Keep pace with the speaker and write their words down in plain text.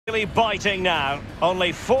Really biting now.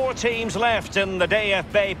 Only 4 teams left in the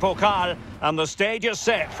DFB Pokal, and the stage is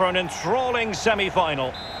set for an enthralling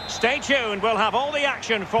semi-final. Stay tuned, we'll have all the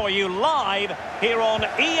action for you live here on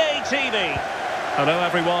EA TV. Hello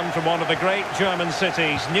everyone from one of the great German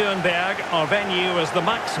cities, Nuremberg. Our venue is the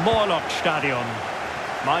Max-Morlock-Stadion.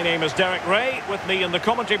 My name is Derek Ray. With me in the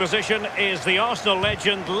commentary position is the Arsenal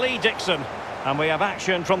legend Lee Dixon. And we have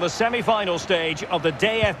action from the semi-final stage of the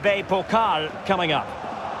DFB Pokal coming up.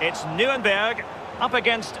 It's Nuremberg up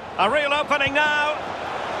against a real opening now.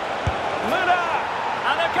 Müller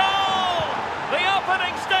and a goal! The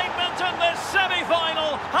opening statement in this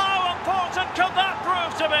semi-final. How important could that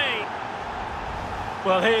prove to be?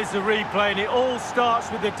 Well, here's the replay, and it all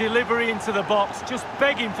starts with the delivery into the box, just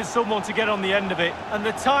begging for someone to get on the end of it. And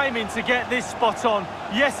the timing to get this spot on,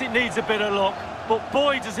 yes, it needs a bit of luck, but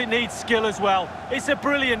boy, does it need skill as well. It's a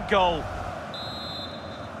brilliant goal.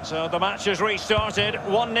 So the match has restarted,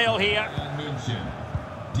 1-0 here. München,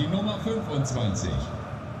 die Nummer 25,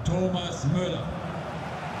 Thomas Müller.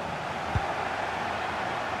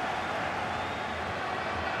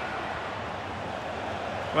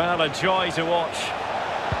 Well, a joy to watch.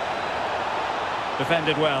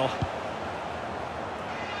 Defended well.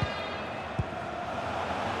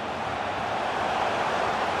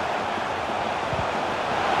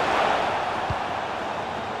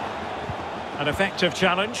 An effective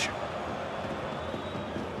challenge.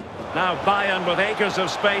 Now Bayern with acres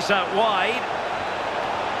of space out wide.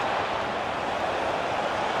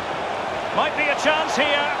 Might be a chance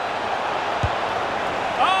here.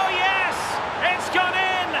 Oh yes! It's gone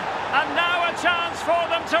in! And now a chance for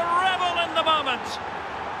them to revel in the moment.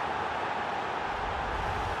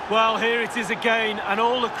 Well, here it is again, and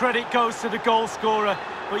all the credit goes to the goal scorer.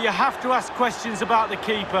 But you have to ask questions about the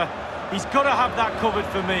keeper. He's got to have that covered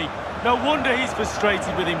for me. No wonder he's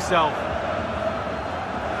frustrated with himself.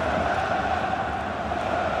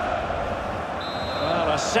 Well,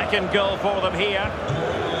 a second goal for them here.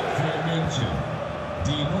 Für München,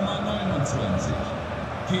 die Nummer 29,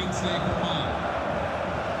 Kingsley Coman.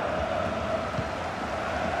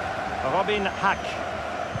 Robin Hack.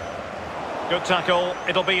 Good tackle,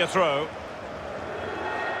 it'll be a throw.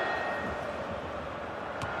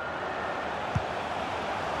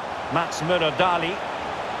 Mats Müller-Dali.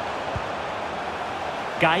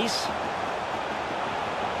 Geis.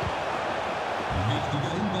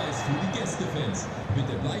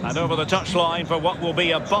 And over the touchline for what will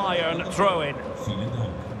be a Bayern throw-in.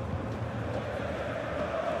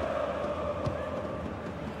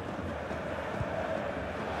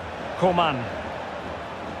 Coman.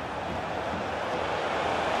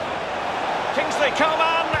 Kingsley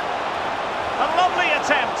Coman. A lovely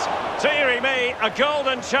attempt. Deary me, a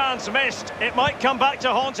golden chance missed. It might come back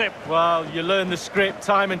to haunt him. Well, you learn the script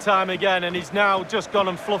time and time again, and he's now just gone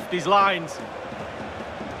and fluffed his lines.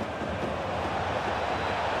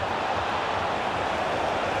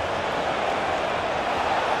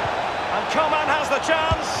 And Coman has the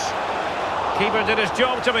chance. Keeper did his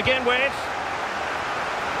job to begin with.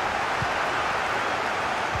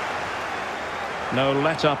 No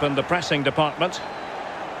let-up in the pressing department.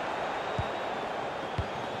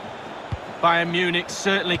 Bayern Munich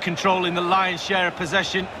certainly controlling the lion's share of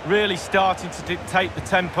possession, really starting to dictate the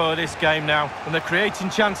tempo of this game now. And they're creating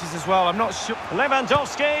chances as well, I'm not sure...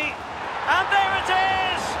 Lewandowski, and there it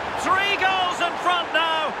is! 3 goals in front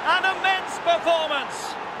now, an immense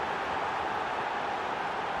performance!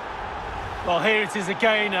 Well, here it is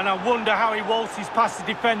again, and I wonder how he waltzes past the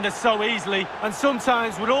defender so easily. And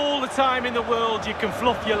sometimes, with all the time in the world, you can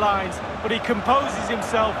fluff your lines, but he composes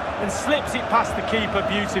himself and slips it past the keeper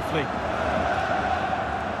beautifully.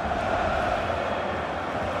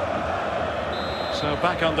 So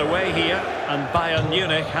back underway here, and Bayern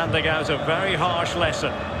Munich handing out a very harsh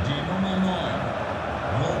lesson. Die Nummer 9,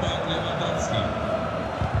 Robert Lewandowski.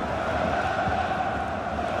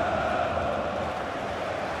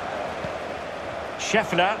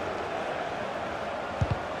 Scheffler.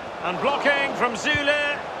 And blocking from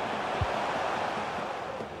Zule.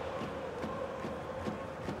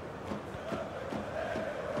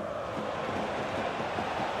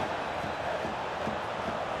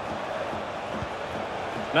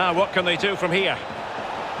 Now what can they do from here?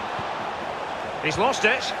 He's lost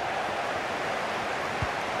it.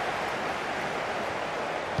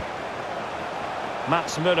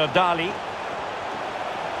 Mats Müller-Dali.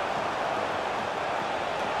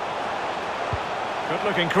 Good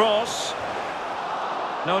looking cross.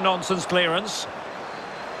 No nonsense clearance.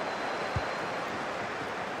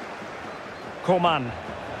 Coman.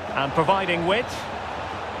 And providing width.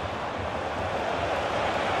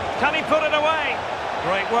 Can he put it away?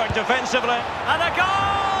 Great work defensively. And a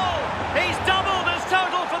goal!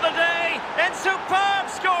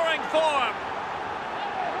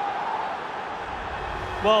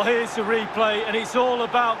 Well, here's the replay, and it's all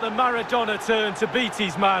about the Maradona turn to beat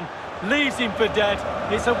his man. Leaves him for dead.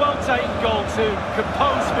 It's a well-taken goal too.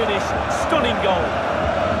 Composed finish. Stunning goal.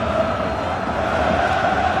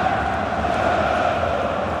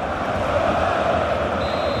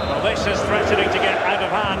 Well, this is threatening to get out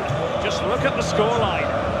of hand. Just look at the scoreline.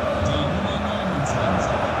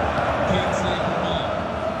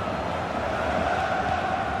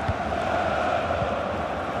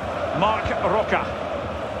 Mark Roca.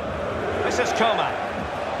 This is Coman.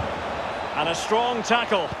 And a strong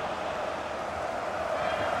tackle.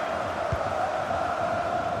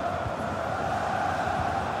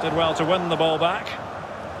 Did well to win the ball back.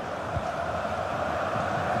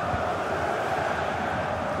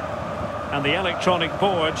 And the electronic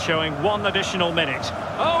board showing 1 additional minute.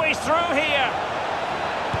 Oh, he's through here.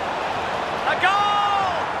 A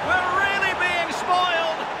goal! We're really being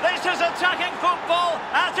spoiled. This is attacking football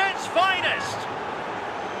at its finest.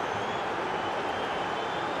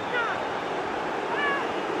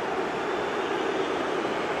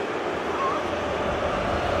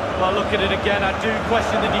 Well, look at it again. I do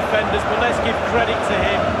question the defenders, but let's give credit to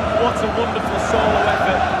him. What a wonderful solo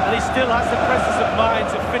effort. And he still has the presence of mind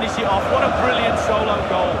to finish it off. What a brilliant solo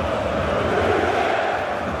goal.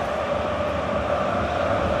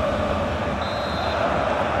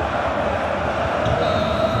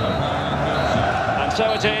 And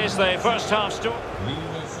so it is, the first half story.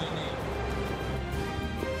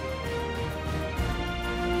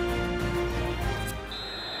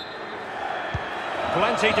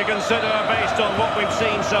 Plenty to consider based on what we've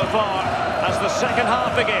seen so far as the second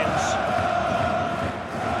half begins.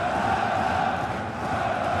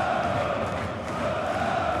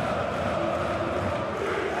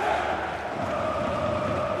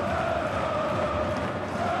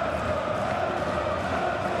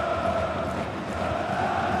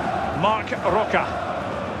 Mark Roca.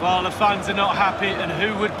 Well, the fans are not happy, and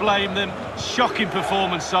who would blame them? Shocking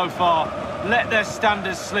performance so far. Let their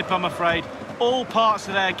standards slip, I'm afraid. All parts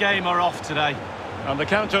of their game are off today. And the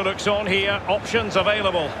counter looks on here. Options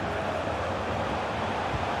available.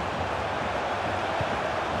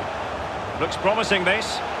 Looks promising,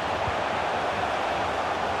 this.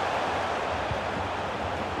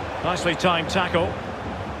 Nicely timed tackle.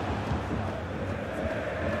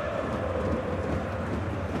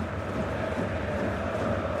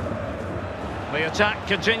 The attack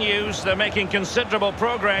continues. They're making considerable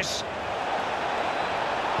progress.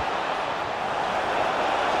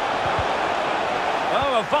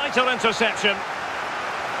 Oh, a vital interception.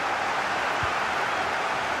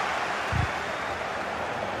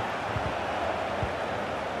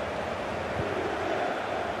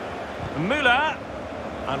 Müller.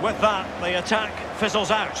 And with that, the attack fizzles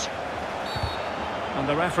out. And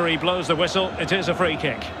the referee blows the whistle. It is a free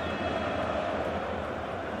kick.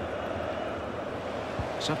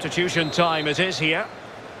 Substitution time it is here.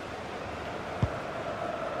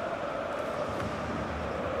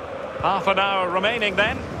 Half an hour remaining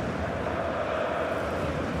then.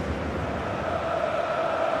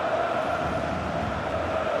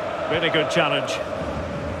 Really good challenge.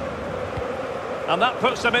 And that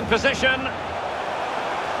puts them in position.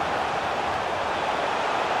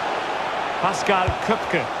 Pascal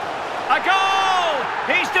Kupke. A goal!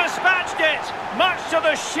 He's dispatched it, much to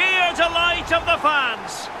the sheer delight of the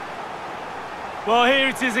fans. Well, here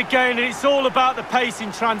it is again, and it's all about the pace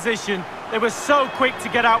in transition. They were so quick to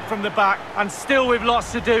get out from the back, and still with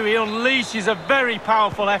lots to do. He unleashes a very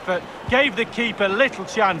powerful effort, gave the keeper little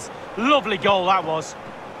chance. Lovely goal that was.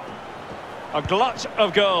 A glut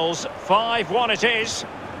of goals, 5-1 it is.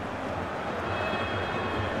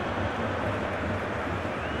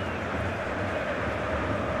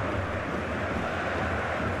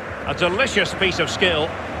 A delicious piece of skill.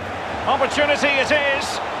 Opportunity it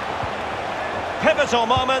is. Pivotal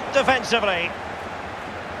moment defensively.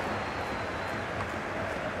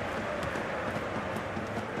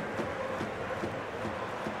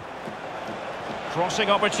 Crossing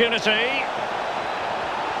opportunity.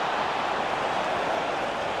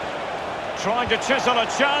 Trying to chisel a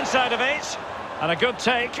chance out of it. And a good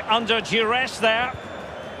take under duress there.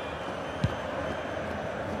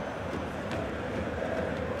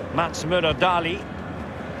 Mats Müller-Dali.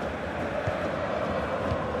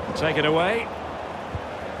 Take it away.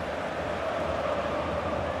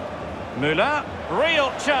 Müller,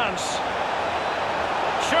 real chance.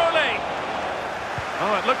 Surely.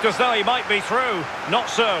 Oh, it looked as though he might be through. Not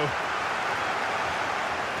so.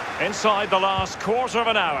 Inside the last quarter of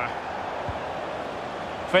an hour.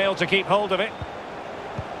 Failed to keep hold of it.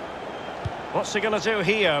 What's he going to do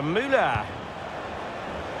here? Müller.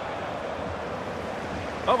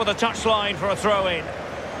 Over the touchline for a throw-in.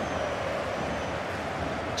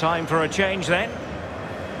 Time for a change then.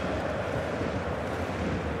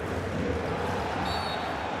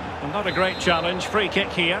 And not a great challenge. Free kick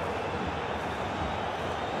here.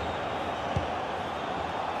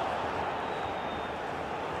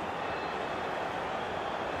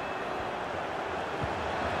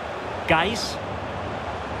 Guys.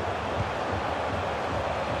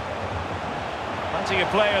 Plenty of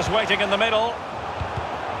players waiting in the middle.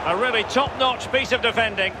 A really top-notch piece of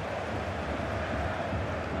defending.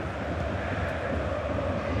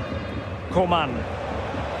 Coman.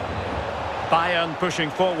 Bayern pushing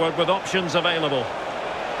forward with options available.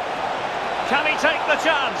 Can he take the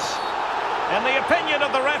chance? In the opinion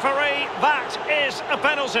of the referee, that is a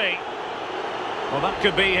penalty. Well, that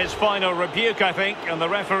could be his final rebuke, I think, and the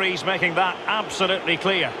referee's making that absolutely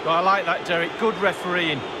clear. Well, I like that, Derek. Good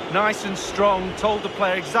refereeing. Nice and strong. Told the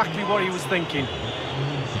player exactly what he was thinking.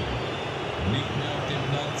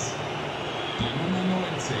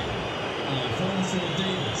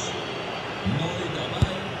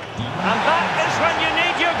 And that is when you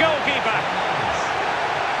need your goalkeeper.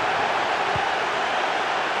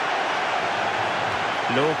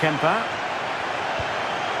 Low Kemper.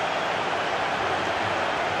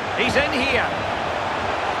 He's in here.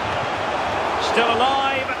 Still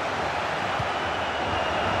alive.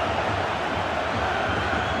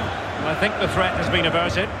 And I think the threat has been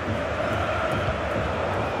averted.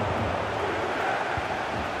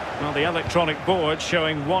 Well, the electronic board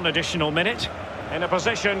showing 1 additional minute. In a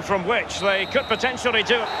position from which they could potentially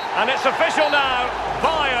do it. And it's official now.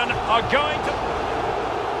 Bayern are going to...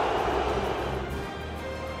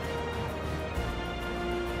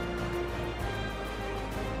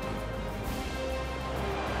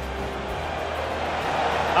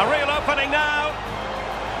 A real opening now.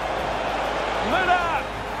 Müller.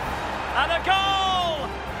 And a goal.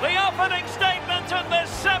 The opening statement in this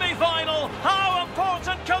semi-final. How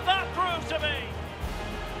important could that prove to be?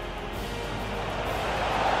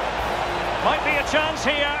 Might be a chance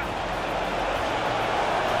here.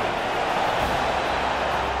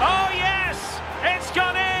 Oh, yes! It's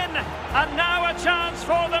gone in! And now a chance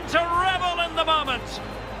for them to revel in the moment.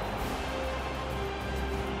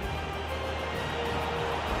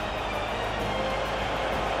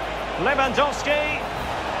 Lewandowski.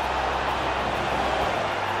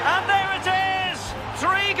 And there it is!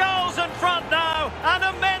 3 goals in front now.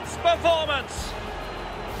 An immense performance.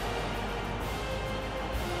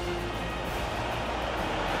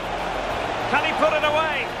 Can he put it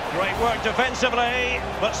away? Great work defensively,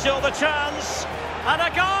 but still the chance. And a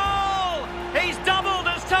goal! He's doubled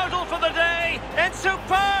his total for the day in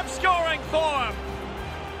superb scoring form.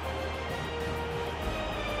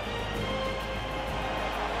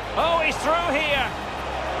 Oh, he's through here.